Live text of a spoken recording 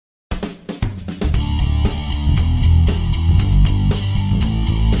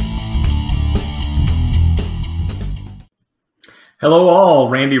Hello all,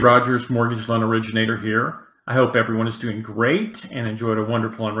 Randy Rodgers, mortgage loan originator here. I hope everyone is doing great and enjoyed a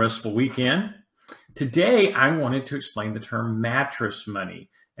wonderful and restful weekend. Today, I wanted to explain the term mattress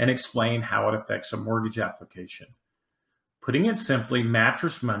money and explain how it affects a mortgage application. Putting it simply,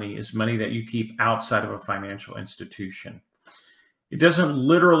 mattress money is money that you keep outside of a financial institution. It doesn't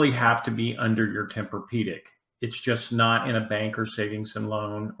literally have to be under your Tempur-Pedic. It's just not in a bank or savings and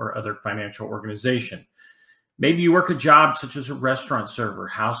loan or other financial organization. Maybe you work a job such as a restaurant server,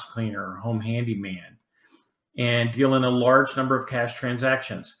 house cleaner, or home handyman, and deal in a large number of cash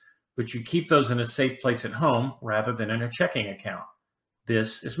transactions, but you keep those in a safe place at home rather than in a checking account.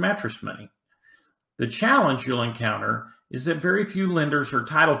 This is mattress money. The challenge you'll encounter is that very few lenders or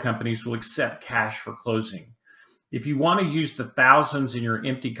title companies will accept cash for closing. If you want to use the thousands in your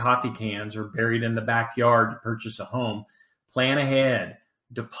empty coffee cans or buried in the backyard to purchase a home, plan ahead.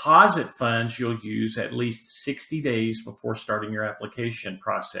 Deposit funds you'll use at least 60 days before starting your application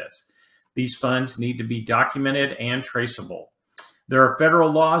process. These funds need to be documented and traceable. There are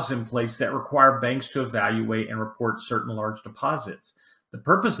federal laws in place that require banks to evaluate and report certain large deposits. The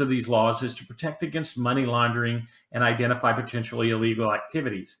purpose of these laws is to protect against money laundering and identify potentially illegal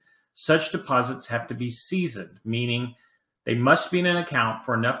activities. Such deposits have to be seasoned, meaning they must be in an account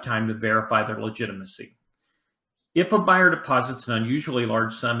for enough time to verify their legitimacy. If a buyer deposits an unusually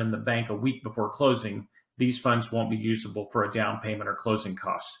large sum in the bank a week before closing, these funds won't be usable for a down payment or closing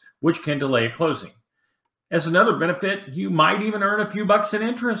costs, which can delay a closing. As another benefit, you might even earn a few bucks in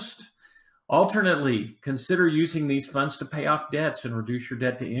interest. Alternately, consider using these funds to pay off debts and reduce your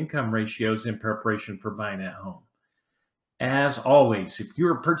debt to income ratios in preparation for buying that home. As always, if you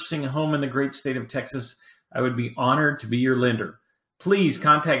are purchasing a home in the great state of Texas, I would be honored to be your lender. Please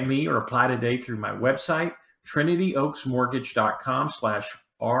contact me or apply today through my website,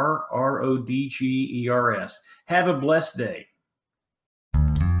 trinityoaksmortgage.com/RRODGERS. Have a blessed day.